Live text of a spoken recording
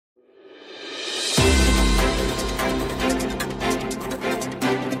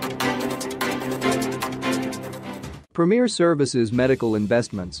Premier Services Medical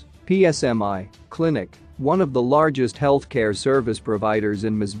Investments (PSMI) Clinic, one of the largest healthcare service providers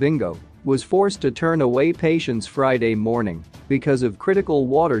in Mzimba, was forced to turn away patients Friday morning because of critical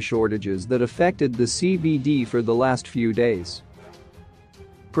water shortages that affected the CBD for the last few days.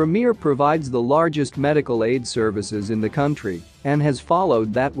 Premier provides the largest medical aid services in the country and has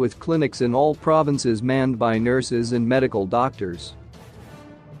followed that with clinics in all provinces manned by nurses and medical doctors.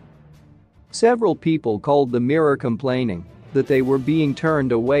 Several people called the Mirror complaining that they were being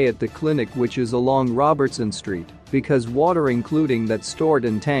turned away at the clinic, which is along Robertson Street, because water including that stored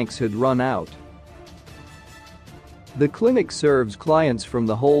in tanks had run out. The clinic serves clients from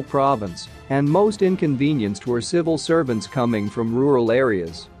the whole province, and most inconvenienced were civil servants coming from rural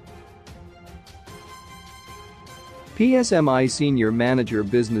areas. PSMI Senior Manager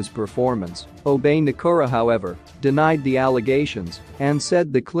Business Performance, Obey Nakura, however, denied the allegations and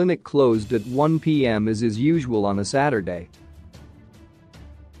said the clinic closed at 1 p.m. as is usual on a Saturday.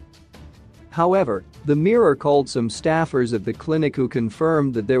 However, the Mirror called some staffers at the clinic who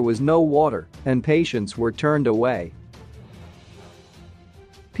confirmed that there was no water and patients were turned away.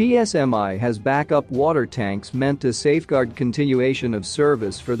 PSMI has backup water tanks meant to safeguard continuation of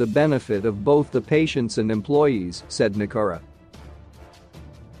service for the benefit of both the patients and employees, said Nakura.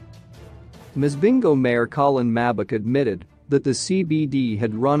 Mzimba Mayor Colin Mabuk admitted that the CBD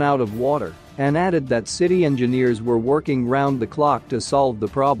had run out of water and added that city engineers were working round the clock to solve the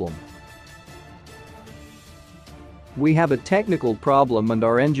problem. "We have a technical problem and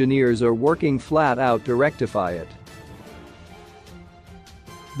our engineers are working flat out to rectify it.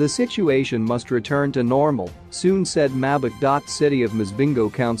 The situation must return to normal soon," said Mabuk. City of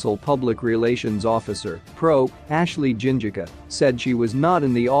Mzimba Council Public Relations Officer, Pro, Ashley Jinjika, said she was not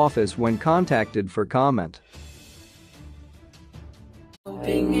in the office when contacted for comment.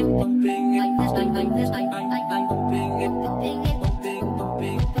 Bing it, bing it, bing it, bing it, bing it.